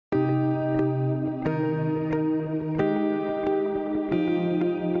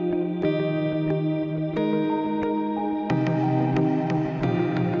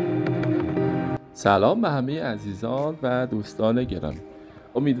سلام به همه عزیزان و دوستان گرامی.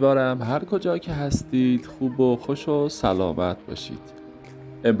 امیدوارم هر کجا که هستید خوب و خوش و سلامت باشید.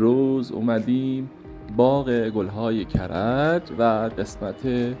 امروز اومدیم باغ گلهای کرج و قسمت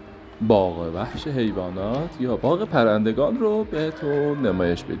باغ وحش حیوانات یا باغ پرندگان رو بهتون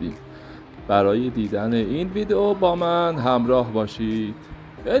نمایش بدیم. برای دیدن این ویدیو با من همراه باشید.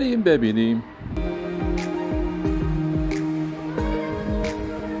 بریم ببینیم.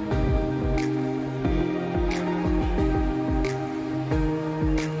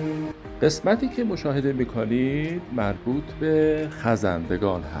 قسمتی که مشاهده میکنید مربوط به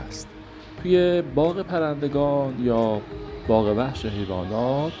خزندگان هست. توی باغ پرندگان یا باغ وحش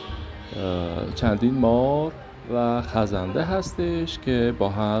حیوانات چندین مار و خزنده هستش که با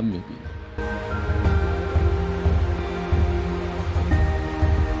هم میبینید.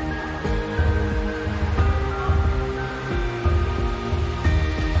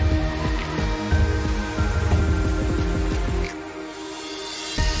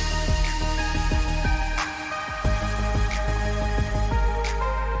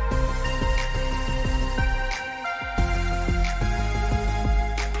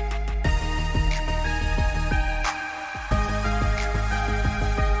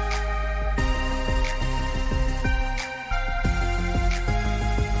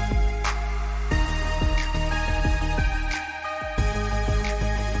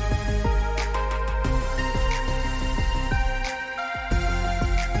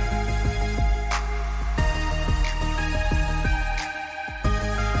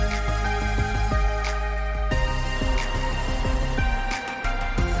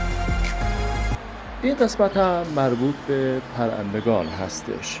 این قسمت هم مربوط به پرندگان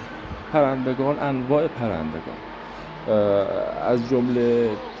هستش. پرندگان، انواع پرندگان از جمله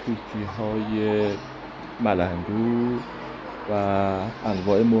طوطی‌های ملنگو و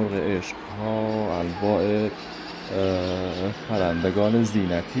انواع مرغ عشق‌ها، انواع پرندگان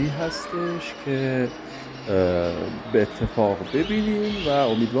زینتی هستش که به اتفاق ببینیم و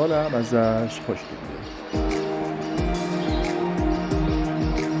امیدوارم ازش خوشتون بیاد.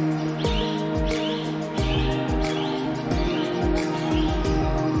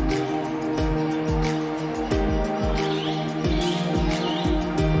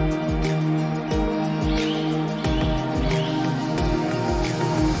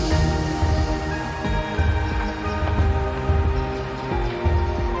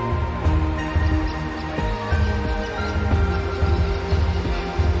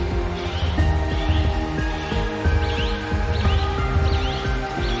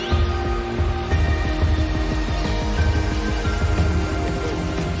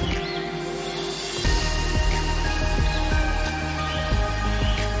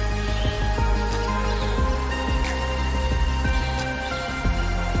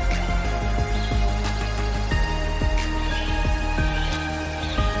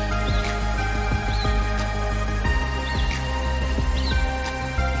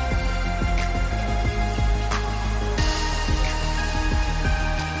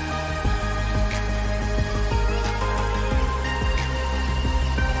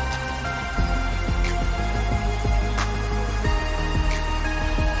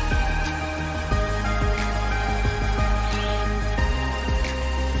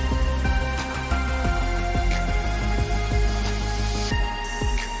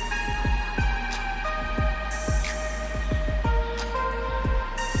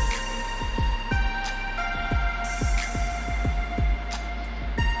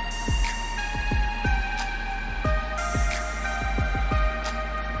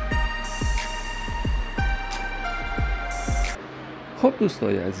 خب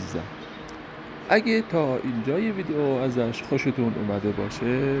دوستای عزیزم، اگه تا اینجای ویدیو ازش خوشتون اومده باشه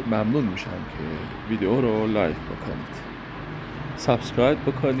ممنون میشم که ویدیو رو لایک بکنید، سابسکرایب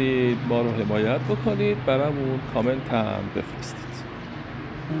بکنید، ما رو حمایت بکنید، برامون کامنت هم بفرستید.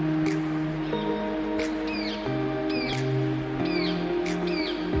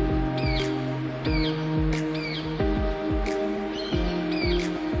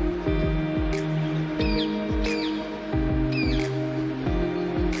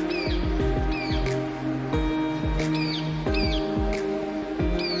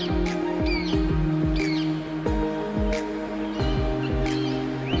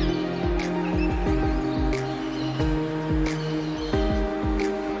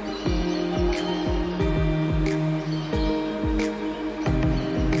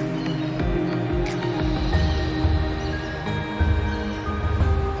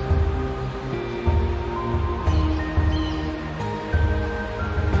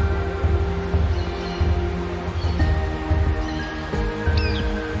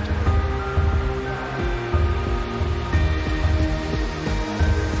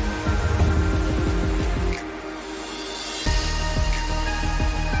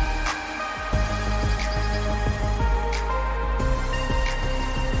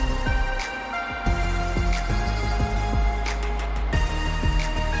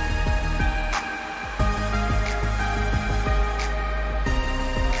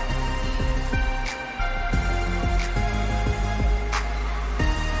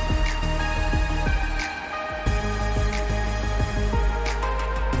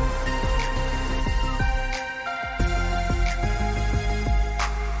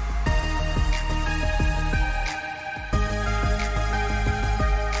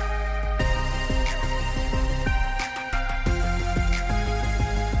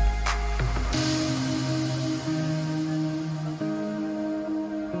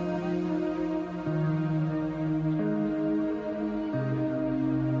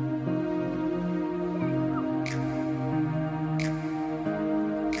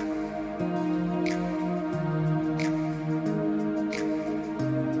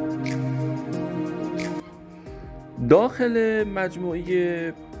 داخل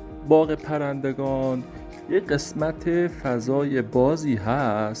مجموعه باغ پرندگان یک قسمت فضای بازی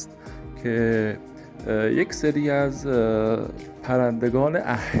هست که یک سری از پرندگان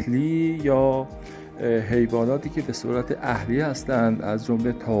اهلی یا حیواناتی که به صورت اهلی هستند، از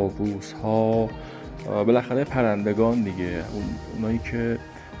جمله طاووس‌ها، بالاخره پرندگان دیگه، اونایی که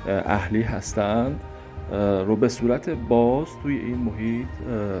اهلی هستند رو به صورت باز توی این محیط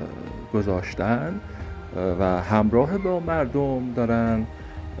گذاشتن و همراه با مردم دارن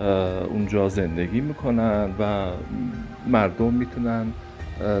اونجا زندگی میکنن و مردم میتونن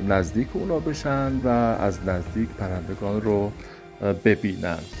نزدیک اونا بشن و از نزدیک پرندگان رو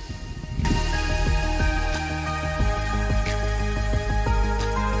ببینن.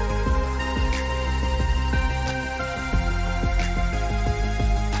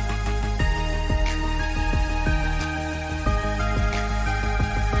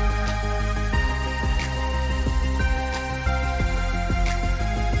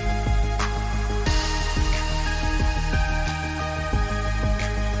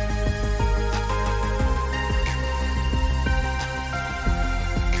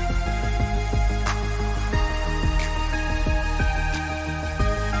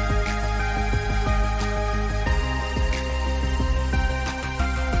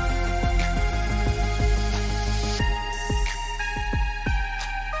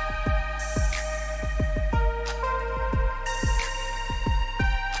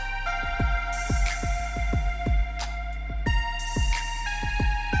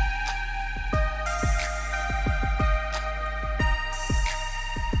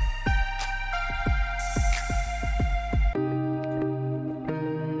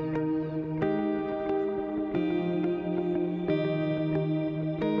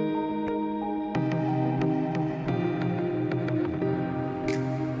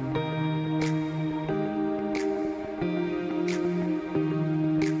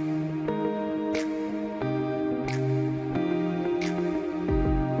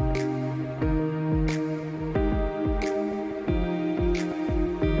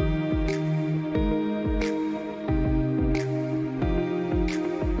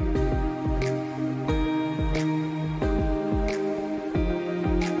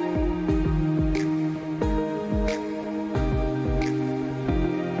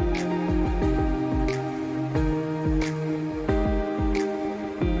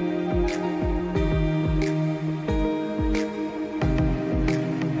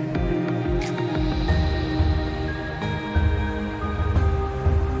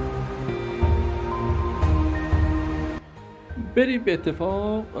 بریم به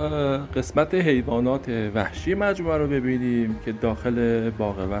اتفاق قسمت حیوانات وحشی مجموعه رو ببینیم که داخل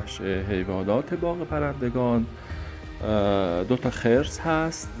باغ وحش حیوانات باغ پرندگان 2 تا خرس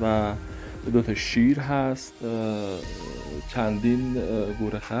هست و 2 تا شیر هست، چندین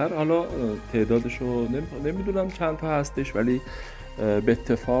گورخر. حالا تعدادش رو نمیدونم چند تا هستش، ولی به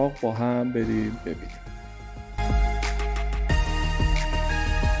اتفاق با هم بریم ببینیم.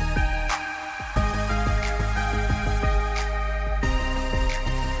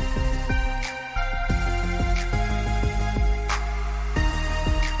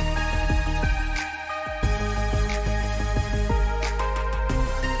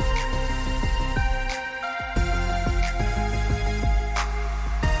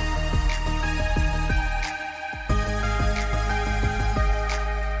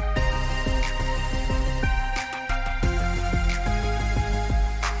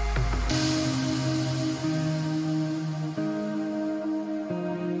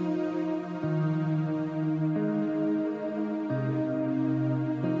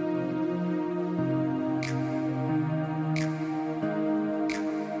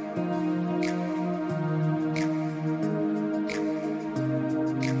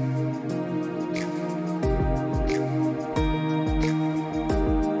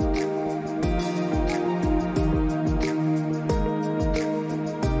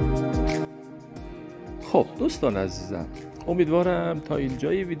 خب دوستان عزیزم، امیدوارم تا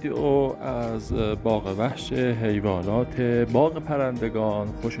اینجای ویدیو از باغ وحش حیوانات باغ پرندگان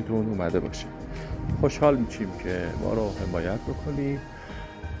خوشتون اومده باشه. خوشحال میشیم که ما رو حمایت بکنید،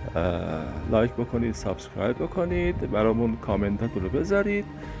 لایک بکنید، سابسکرایب بکنید، برامون کامنتاتون رو بذارید.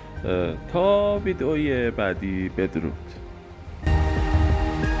 تا ویدئوی بعدی، بدرود.